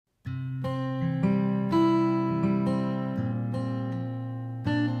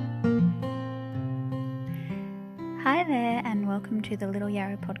there, and welcome to the Little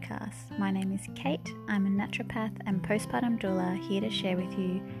Yarrow podcast. My name is Kate. I'm a naturopath and postpartum doula here to share with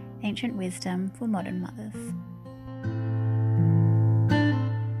you ancient wisdom for modern mothers.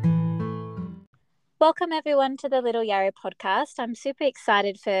 Welcome everyone to the Little Yarrow podcast. I'm super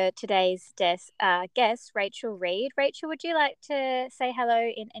excited for today's guest, Rachel Reid. Rachel, would you like to say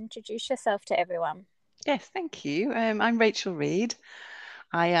hello and introduce yourself to everyone? Yes, thank you. I'm Rachel Reid.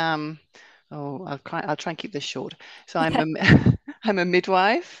 I am. I'll try and keep this short. So I'm a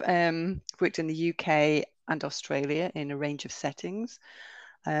midwife. Worked in the UK and Australia in a range of settings.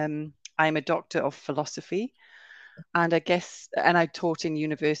 I'm a doctor of philosophy, and I taught in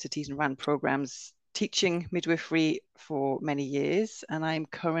universities and ran programs teaching midwifery for many years. And I'm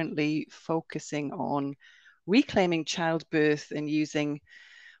currently focusing on reclaiming childbirth and using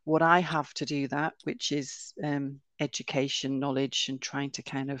what I have to do that, which is education, knowledge, and trying to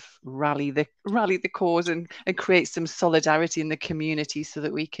kind of rally the cause and create some solidarity in the community so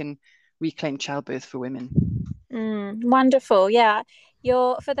that we can reclaim childbirth for women. Wonderful. Yeah.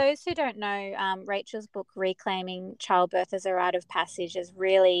 For those who don't know, Rachel's book, Reclaiming Childbirth as a Rite of Passage, is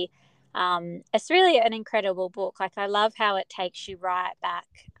really, it's really an incredible book. Like, I love how it takes you right back,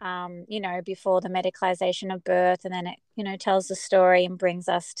 before the medicalization of birth, and then it, tells the story and brings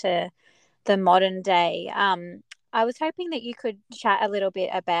us to the modern day. I was hoping that you could chat a little bit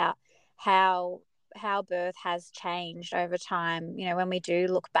about how birth has changed over time, when we do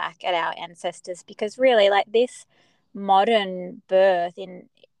look back at our ancestors, because really, like, this modern birth in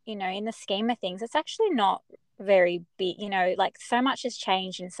the scheme of things, it's actually not very big, like, so much has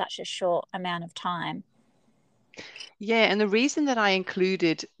changed in such a short amount of time. Yeah, and the reason that I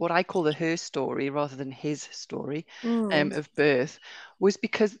included what I call the her story rather than his story of birth was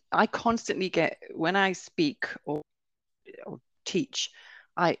because I constantly get, when I speak or teach,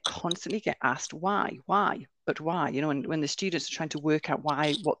 I constantly get asked why, but why? And when the students are trying to work out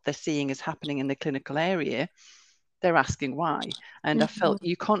why what they're seeing is happening in the clinical area, they're asking why. And I felt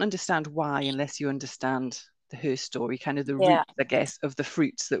you can't understand why unless you understand the her story, kind of the roots, I guess, of the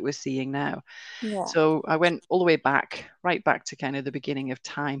fruits that we're seeing now. Yeah. So I went all the way back, right back to kind of the beginning of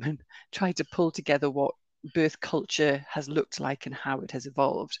time, and tried to pull together what birth culture has looked like and how it has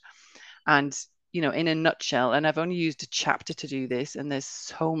evolved. And in a nutshell, and I've only used a chapter to do this, and there's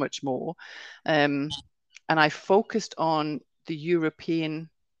so much more. And I focused on the European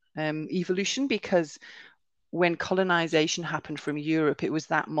evolution, because when colonization happened from Europe, it was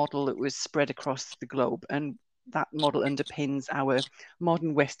that model that was spread across the globe, and that model underpins our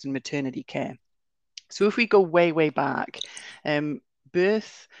modern Western maternity care. So if we go way, way back,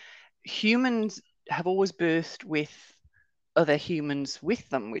 humans have always birthed with other humans with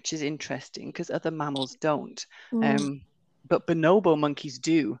them, which is interesting because other mammals don't. But bonobo monkeys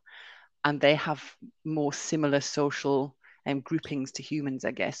do, and they have more similar social groupings to humans,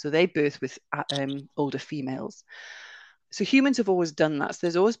 I guess. So they birth with older females. So humans have always done that. So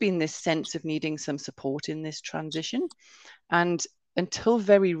there's always been this sense of needing some support in this transition. And until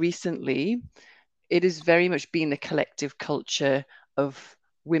very recently, it has very much been the collective culture of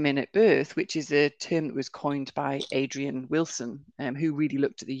women at birth, which is a term that was coined by Adrian Wilson, who really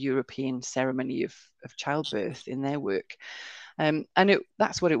looked at the European ceremony of childbirth in their work. And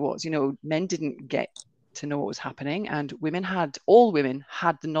that's what it was. Men didn't get to know what was happening, and all women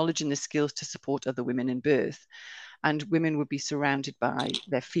had the knowledge and the skills to support other women in birth. And women would be surrounded by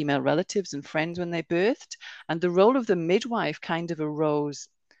their female relatives and friends when they birthed. And the role of the midwife kind of arose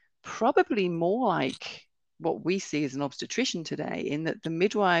probably more like what we see as an obstetrician today, in that the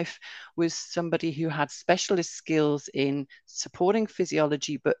midwife was somebody who had specialist skills in supporting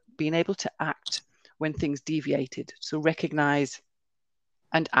physiology, but being able to act when things deviated. So recognize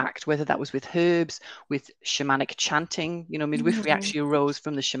and act, whether that was with herbs, with shamanic chanting. Midwifery actually arose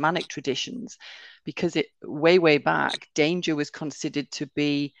from the shamanic traditions, because way, way back, danger was considered to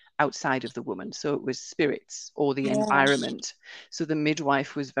be outside of the woman. So it was spirits or the environment. So the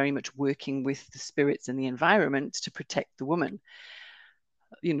midwife was very much working with the spirits and the environment to protect the woman.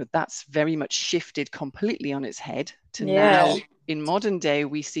 That's very much shifted completely on its head to now. In modern day,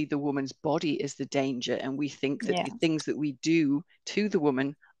 we see the woman's body as the danger, and we think that the things that we do to the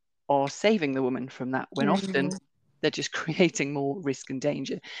woman are saving the woman from that, when often they're just creating more risk and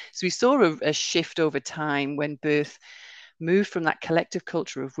danger. So we saw a shift over time when birth moved from that collective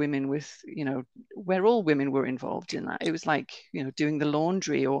culture of women with, where all women were involved in that. It was like, doing the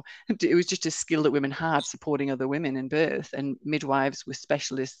laundry, or it was just a skill that women had, supporting other women in birth, and midwives were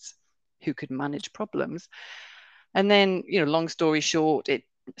specialists who could manage problems. And then, long story short, it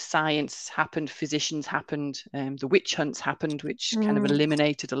science happened, physicians happened, the witch hunts happened, which kind of Mm.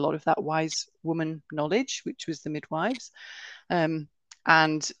 eliminated a lot of that wise woman knowledge, which was the midwives. Um,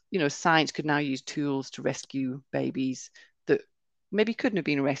 and, science could now use tools to rescue babies that maybe couldn't have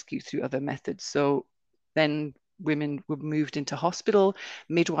been rescued through other methods. So then women were moved into hospital.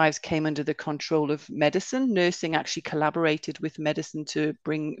 Midwives came under the control of medicine. Nursing actually collaborated with medicine to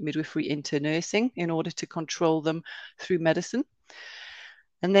bring midwifery into nursing in order to control them through medicine.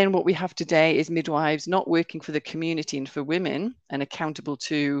 And then what we have today is midwives not working for the community and for women and accountable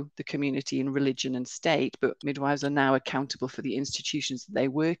to the community in religion and state, but midwives are now accountable for the institutions that they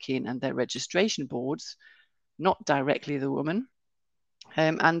work in and their registration boards, not directly the woman.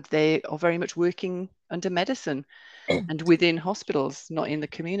 And they are very much working under medicine and within hospitals, not in the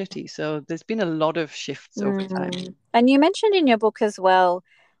community. So there's been a lot of shifts over time. And you mentioned in your book as well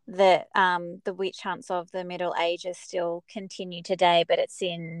that the witch hunts of the Middle Ages still continue today, but it's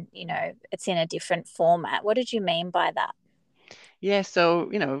in, it's in a different format. What did you mean by that? Yeah, so,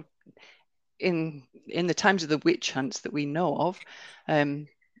 in the times of the witch hunts that we know of,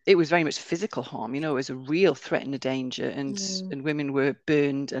 it was very much physical harm. It was a real threat and a danger, Mm. and women were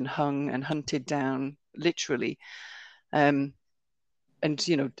burned and hung and hunted down literally. Um, and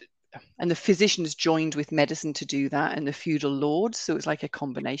and the physicians joined with medicine to do that, and the feudal lords. So it's like a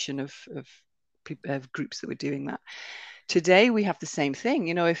combination of groups that were doing that. Today we have the same thing.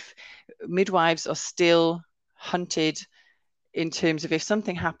 If midwives are still hunted in terms of if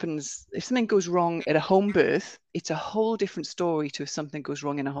something happens, if something goes wrong at a home birth, it's a whole different story to if something goes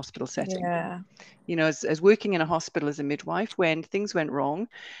wrong in a hospital setting. Yeah. As working in a hospital as a midwife, when things went wrong,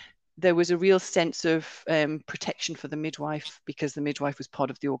 there was a real sense of protection for the midwife because the midwife was part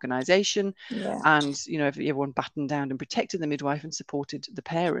of the organization, Yeah. and everyone battened down and protected the midwife and supported the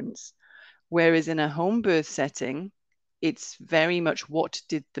parents. Whereas in a home birth setting, it's very much what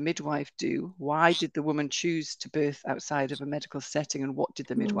did the midwife do? Why did the woman choose to birth outside of a medical setting? And what did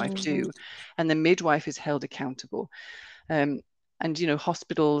the midwife Mm. do? And the midwife is held accountable. And,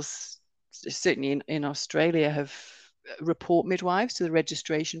 hospitals, certainly in Australia, have report midwives to the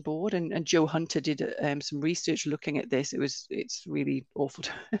registration board. And Joe Hunter did some research looking at this. It's really awful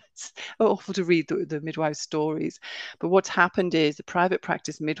it's awful to read the midwives' stories. But what's happened is the private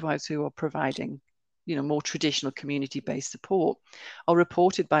practice midwives who are providing more traditional community-based support are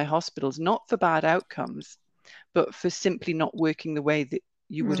reported by hospitals not for bad outcomes, but for simply not working the way that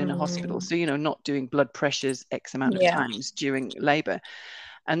you would in a hospital. Mm. So, not doing blood pressures X amount of Yeah. times during labor.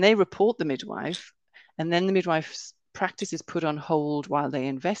 And they report the midwife, and then the midwife's practice is put on hold while they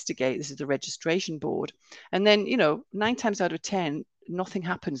investigate. This is the registration board. And then, 9 times out of 10, nothing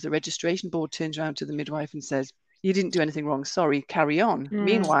happens. The registration board turns around to the midwife and says, "You didn't do anything wrong. Sorry, carry on." Mm.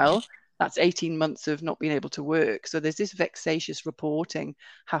 Meanwhile, that's 18 months of not being able to work. So there's this vexatious reporting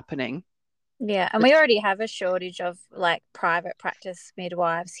happening. Yeah, and But we already have a shortage of like private practice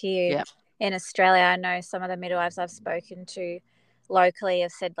midwives here yeah, in Australia. I know some of the midwives I've spoken to locally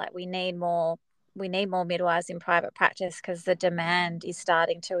have said like we need more midwives in private practice because the demand is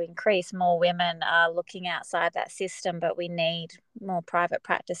starting to increase. More women are looking outside that system, but we need more private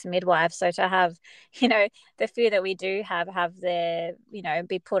practice midwives. So to have, the few that we do have their,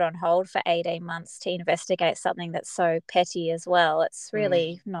 be put on hold for 18 months to investigate something that's so petty as well, it's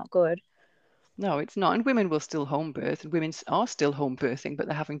really not good. no, it's not. And women will still home birth, and women are still home birthing, but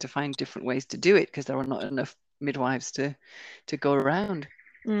they're having to find different ways to do it because there are not enough midwives to go around.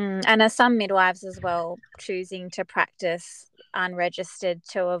 And are some midwives as well choosing to practice unregistered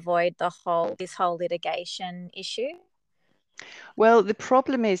to avoid this whole litigation issue? Well, the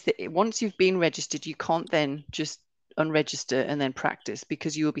problem is that once you've been registered, you can't then just unregister and then practice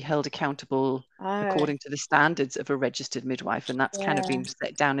because you will be held accountable Oh, according to the standards of a registered midwife. And that's kind of yeah. been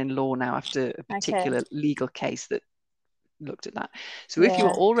set down in law now after a Okay. particular legal case that looked at that. So if you are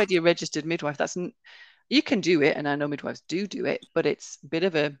Yeah. already a registered midwife, you can do it, and I know midwives do it, but it's a bit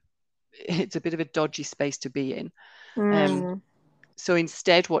of a dodgy space to be in. Um, Mm, so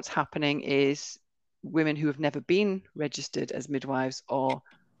instead, what's happening is women who have never been registered as midwives are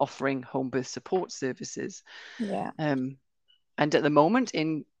offering home birth support services. yeah. Um, and at the moment,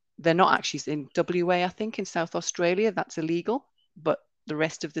 they're not actually in WA, I think, in South Australia, that's illegal. But the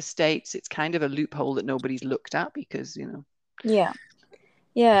rest of the states, it's kind of a loophole that nobody's looked at because, Yeah.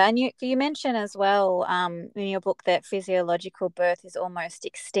 Yeah, and you mention as well in your book that physiological birth is almost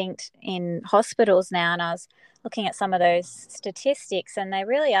extinct in hospitals now, and I was looking at some of those statistics, and they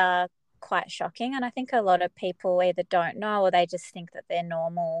really are quite shocking. And I think a lot of people either don't know or they just think that they're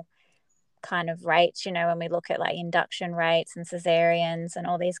normal kind of rates. When we look at like induction rates and cesareans and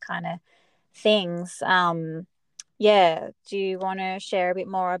all these kind of things. yeah, do you want to share a bit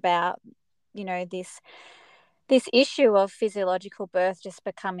more about, this issue of physiological birth just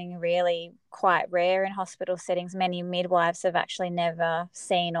becoming really quite rare in hospital settings? Many midwives have actually never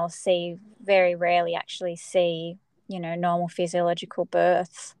seen or see, very rarely actually see, normal physiological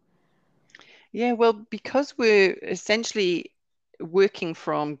births. Yeah, well, because we're essentially working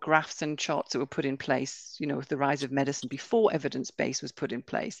from graphs and charts that were put in place, with the rise of medicine before evidence-based was put in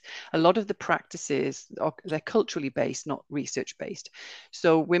place, a lot of the practices they're culturally based, not research based.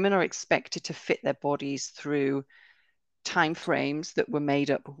 So women are expected to fit their bodies through time frames that were made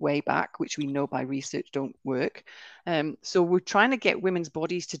up way back, which we know by research don't work. So we're trying to get women's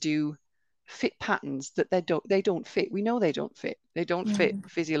bodies to do fit patterns that they don't fit. We know they don't fit. They don't fit Mm.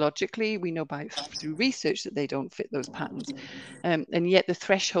 physiologically. We know through research that they don't fit those patterns. And yet the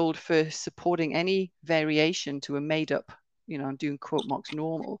threshold for supporting any variation to a made up, I'm doing quote marks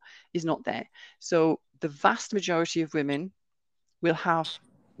normal, is not there. So the vast majority of women will have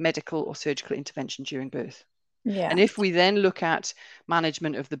medical or surgical intervention during birth. And Yeah. if we then look at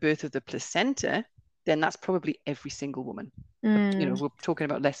management of the birth of the placenta, then that's probably every single woman. Mm. We're talking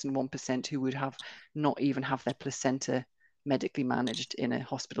about less than 1% who would have not even have their placenta medically managed in a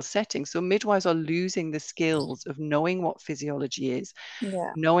hospital setting. So midwives are losing the skills of knowing what physiology is,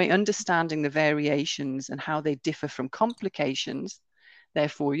 Yeah. understanding the variations and how they differ from complications.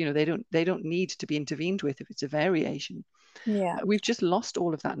 Therefore, they don't need to be intervened with if it's a variation. Yeah. We've just lost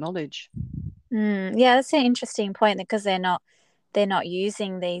all of that knowledge. Yeah, that's an interesting point, because they're not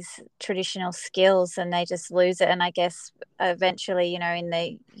using these traditional skills, and they just lose it. And I guess eventually, in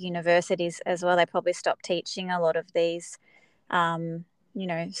the universities as well, they probably stop teaching a lot of these,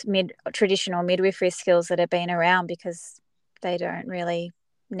 traditional midwifery skills that have been around, because they don't really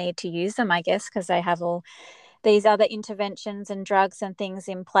need to use them, I guess, because they have all these other interventions and drugs and things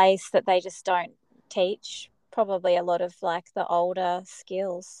in place that they just don't teach. Probably a lot of like the older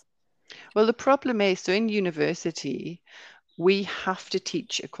skills. Well, the problem is, so in university, we have to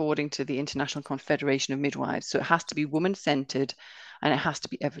teach according to the International Confederation of Midwives. So it has to be woman-centered and it has to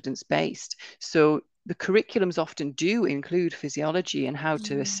be evidence-based. So the curriculums often do include physiology and how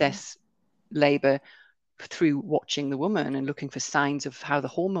to Mm. assess labor through watching the woman and looking for signs of how the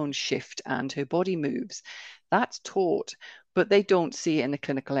hormones shift and her body moves. That's taught, but they don't see it in the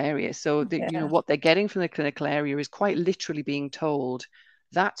clinical area. So Yeah. what they're getting from the clinical area is quite literally being told,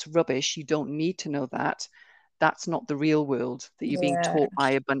 that's rubbish. You don't need to know that. That's not the real world that you're being Yeah. taught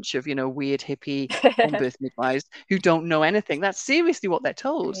by a bunch of, weird hippie home birth midwives who don't know anything. That's seriously what they're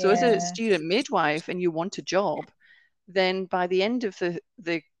told. So as a Yeah. student midwife and you want a job, then by the end of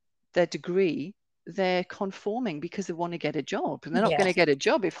their degree, they're conforming because they want to get a job. And they're not going Yeah. to get a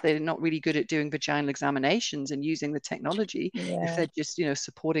job if they're not really good at doing vaginal examinations and using the technology. If Yeah. they're just,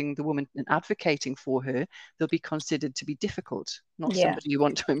 supporting the woman and advocating for her, they'll be considered to be difficult, not Yeah. somebody you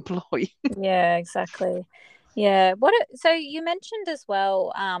want to employ. Yeah, exactly. Yeah. So you mentioned as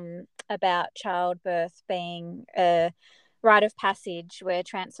well, about childbirth being a rite of passage where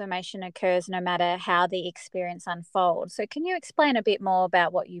transformation occurs no matter how the experience unfolds. So can you explain a bit more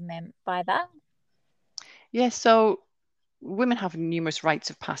about what you meant by that? Yeah, so women have numerous rites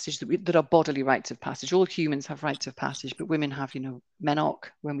of passage that are bodily rites of passage. All humans have rites of passage, but women have, menarche,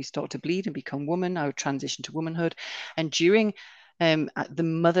 when we start to bleed and become woman, our transition to womanhood. And during at the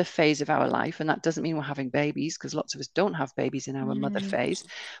mother phase of our life, and that doesn't mean we're having babies, because lots of us don't have babies in our mother Mm. phase.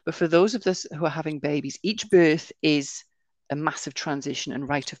 But for those of us who are having babies, each birth is a massive transition and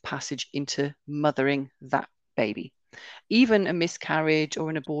rite of passage into mothering that baby. Even a miscarriage or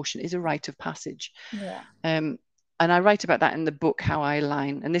an abortion is a rite of passage. Yeah. Um, and I write about that in the book, how I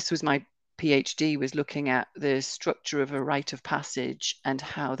align. And this was my PhD, was looking at the structure of a rite of passage and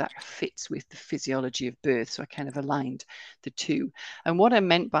how that fits with the physiology of birth. So I kind of aligned the two. And what I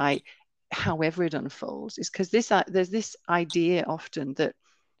meant by however it unfolds is because there's this idea often that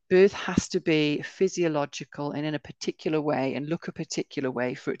birth has to be physiological and in a particular way and look a particular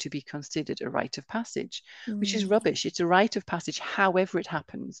way for it to be considered a rite of passage, which is Mm. rubbish. It's a rite of passage however it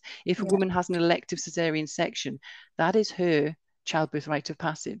happens. If a Yeah. woman has an elective cesarean section, that is her childbirth rite of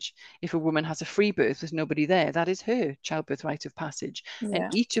passage. If a woman has a free birth, there's nobody there, that is her childbirth rite of passage. And Yeah.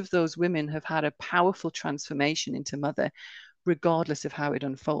 each of those women have had a powerful transformation into mother, regardless of how it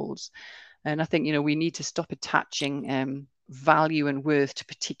unfolds. And I think, we need to stop attaching value and worth to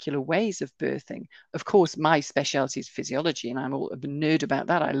particular ways of birthing. Of course, my specialty is physiology, and I'm all a nerd about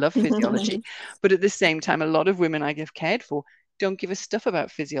that. I love physiology. But at the same time, a lot of women I have cared for don't give a stuff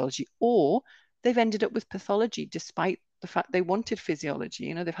about physiology, or they've ended up with pathology despite the fact they wanted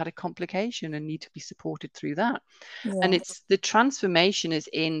physiology. They've had a complication and need to be supported through that. And Yeah. it's the transformation is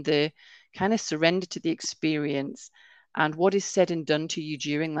in the kind of surrender to the experience and what is said and done to you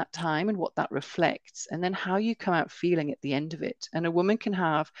during that time and what that reflects, and then how you come out feeling at the end of it. And a woman can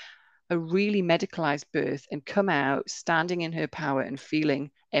have a really medicalized birth and come out standing in her power and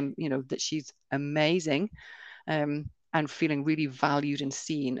feeling, that she's amazing, and feeling really valued and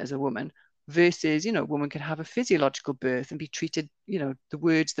seen as a woman. Versus, a woman could have a physiological birth and be treated, the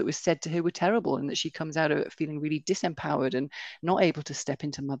words that were said to her were terrible, and that she comes out of it feeling really disempowered and not able to step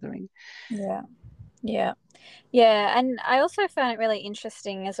into mothering. Yeah. Yeah. Yeah. And I also found it really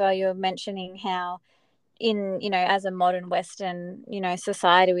interesting as well. You were mentioning how as a modern Western,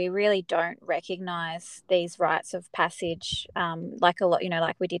 society, we really don't recognize these rites of passage, like a lot,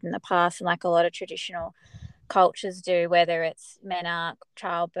 like we did in the past, and like a lot of traditional cultures do, whether it's menarche,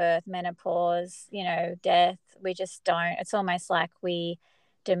 childbirth, menopause, death. We just don't. It's almost like we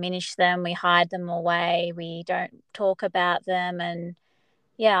diminish them, we hide them away, we don't talk about them. And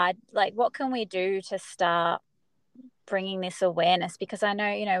yeah, like, what can we do to start bringing this awareness? Because I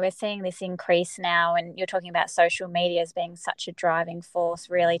know, we're seeing this increase now, and you're talking about social media as being such a driving force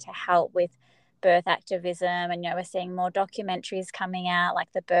really to help with birth activism. And, we're seeing more documentaries coming out,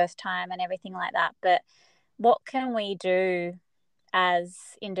 like the birth time and everything like that. But what can we do as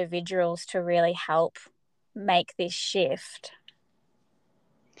individuals to really help make this shift?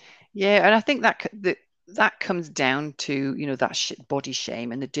 Yeah, and I think that comes down to, that body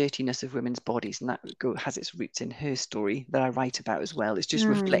shame and the dirtiness of women's bodies, and that has its roots in her story that I write about as well. It's just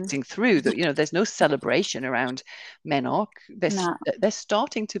reflecting through that, there's no celebration around menarche. No. They're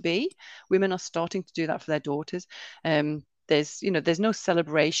starting to be. Women are starting to do that for their daughters. There's no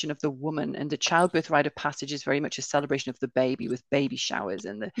celebration of the woman, and the childbirth rite of passage is very much a celebration of the baby with baby showers,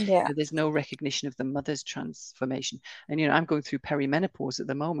 and Yeah. there's no recognition of the mother's transformation. And I'm going through perimenopause at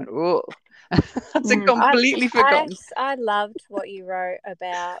the moment. Oh, that's a I, completely I forgotten. I loved what you wrote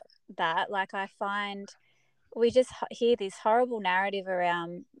about that. Like, I find we just hear this horrible narrative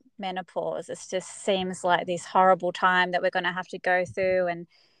around menopause. It just seems like this horrible time that we're going to have to go through, and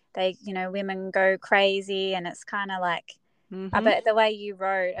women go crazy, and it's kind of like, Mm-hmm. but the way you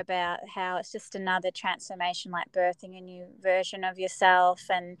wrote about how it's just another transformation, like birthing a new version of yourself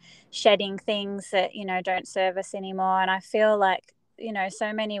and shedding things that, don't serve us anymore. And I feel like,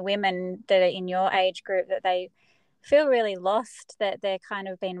 so many women that are in your age group, that they feel really lost, that they're kind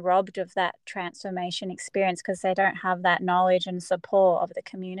of been robbed of that transformation experience because they don't have that knowledge and support of the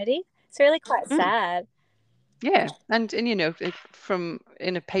community. It's really quite Mm. sad. Yeah, and from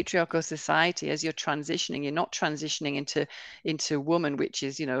in a patriarchal society, as you're transitioning, you're not transitioning into woman, which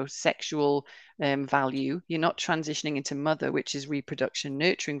is sexual value. You're not transitioning into mother, which is reproduction,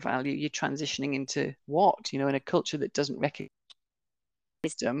 nurturing value. You're transitioning into what, in a culture that doesn't recognize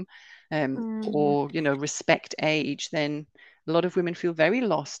wisdom, or respect age. Then a lot of women feel very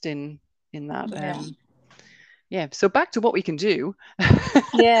lost in that. Yeah. Yeah, so back to what we can do.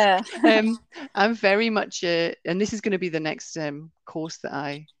 Yeah. I'm very much, and this is going to be the next course that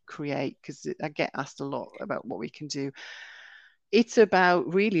I create, because I get asked a lot about what we can do. It's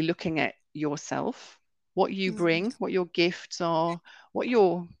about really looking at yourself, what you bring, what your gifts are, what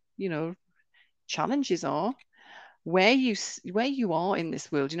your, challenges are, where you are in this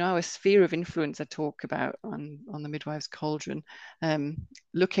world. Our sphere of influence I talk about on the Midwives Cauldron,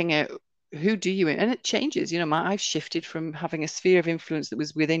 looking at who do you, and it changes. I've shifted from having a sphere of influence that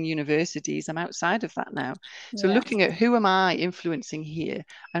was within universities. I'm outside of that now. So Yeah. looking at who am I influencing here,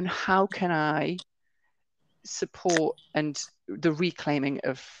 and how can I support and the reclaiming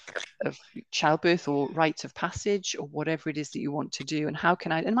of childbirth or rites of passage or whatever it is that you want to do. And how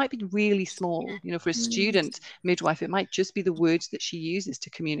can I, it might be really small, for a student midwife, it might just be the words that she uses to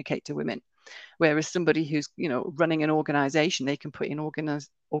communicate to women. Whereas somebody who's, running an organization, they can put in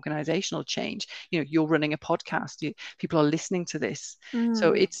organizational change. You're running a podcast, people are listening to this.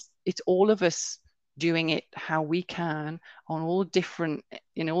 So it's all of us doing it how we can on all different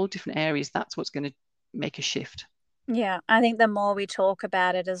areas. That's what's going to make a shift. Yeah, I think the more we talk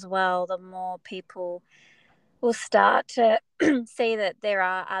about it as well, the more people will start to see that there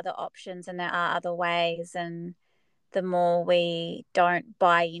are other options and there are other ways. And the more we don't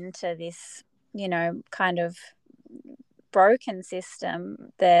buy into this, kind of broken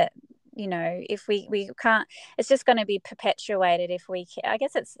system, that, if we can't, it's just going to be perpetuated if we I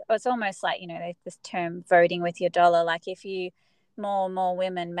guess it's almost like, this term voting with your dollar. Like, if you more and more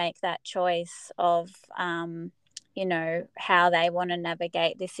women make that choice of how they want to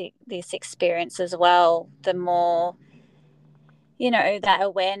navigate this experience as well, the more, that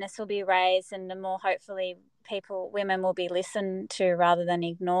awareness will be raised, and the more hopefully women will be listened to rather than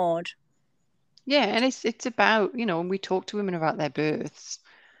ignored. Yeah, and it's about, when we talk to women about their births,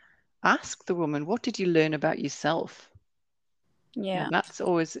 ask the woman, what did you learn about yourself? Yeah. That's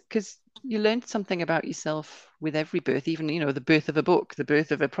always, because you learn something about yourself with every birth, even, the birth of a book, the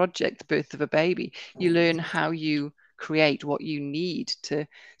birth of a project, the birth of a baby. You learn how you create what you need to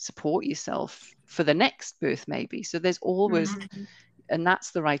support yourself for the next birth, maybe. So there's always, Mm. and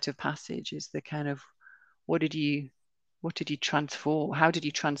that's the rite of passage, is the kind of, what did you transform? How did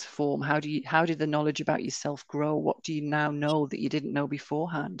you transform? How did the knowledge about yourself grow? What do you now know that you didn't know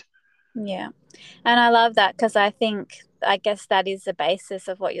beforehand? Yeah. And I love that because I guess that is the basis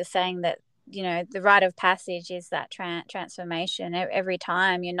of what you're saying, that, the rite of passage is that transformation. Every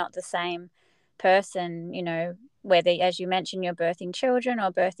time you're not the same person, whether, as you mentioned, you're birthing children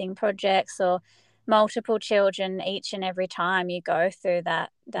or birthing projects or multiple children, each and every time you go through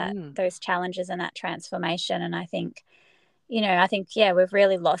Mm, those challenges and that transformation. And yeah, we've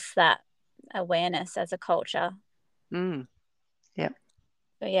really lost that awareness as a culture. mm, yeah.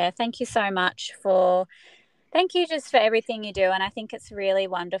 So yeah, thank you just for everything you do. And I think it's really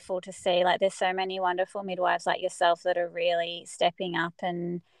wonderful to see, like, there's so many wonderful midwives like yourself that are really stepping up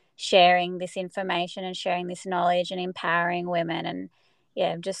and sharing this information and sharing this knowledge and empowering women. And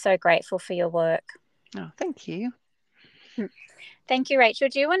yeah, I'm just so grateful for your work. Oh, thank you. Thank you, Rachel.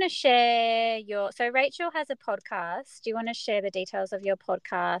 Do you want to share so Rachel has a podcast. Do you want to share the details of your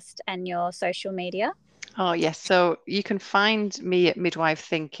podcast and your social media? Oh, yes. So you can find me at Midwife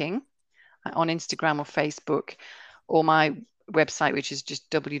Thinking on Instagram or Facebook, or my website, which is just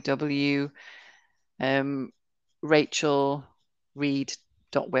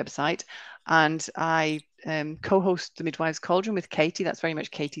www.rachelreed.website. And I co-host the Midwives Cauldron with Katie. That's very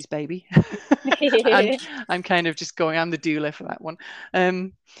much Katie's baby. I'm I'm kind of just going, I'm the doula for that one.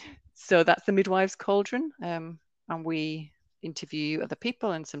 So that's the Midwives Cauldron, and we interview other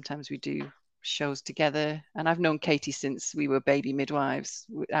people, and sometimes we do shows together. And I've known Katie since we were baby midwives.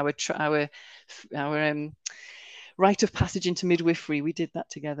 Our rite of passage into midwifery, we did that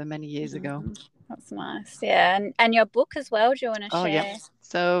together many years ago. That's nice. Yeah. And your book as well. Do you want to Oh yeah. share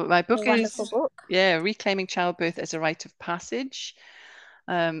So my your book wonderful is, book? yeah, Reclaiming Childbirth as a Rite of Passage.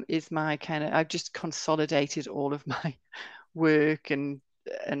 Is my kind of, I've just consolidated all of my work and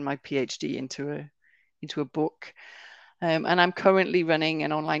my PhD into a book. And I'm currently running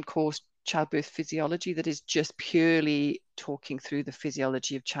an online course, Childbirth Physiology, that is just purely talking through the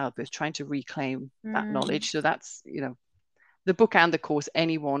physiology of childbirth, trying to reclaim that Mm, knowledge. So that's, the book and the course,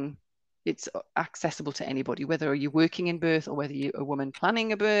 it's accessible to anybody, whether you're working in birth or whether you're a woman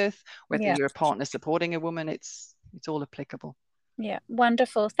planning a birth, whether yeah. you're a partner supporting a woman, it's all applicable. Yeah.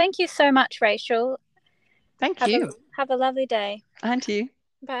 Wonderful. Thank you so much, Rachel. Thank you. Have a lovely day. And you.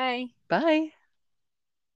 Bye. Bye.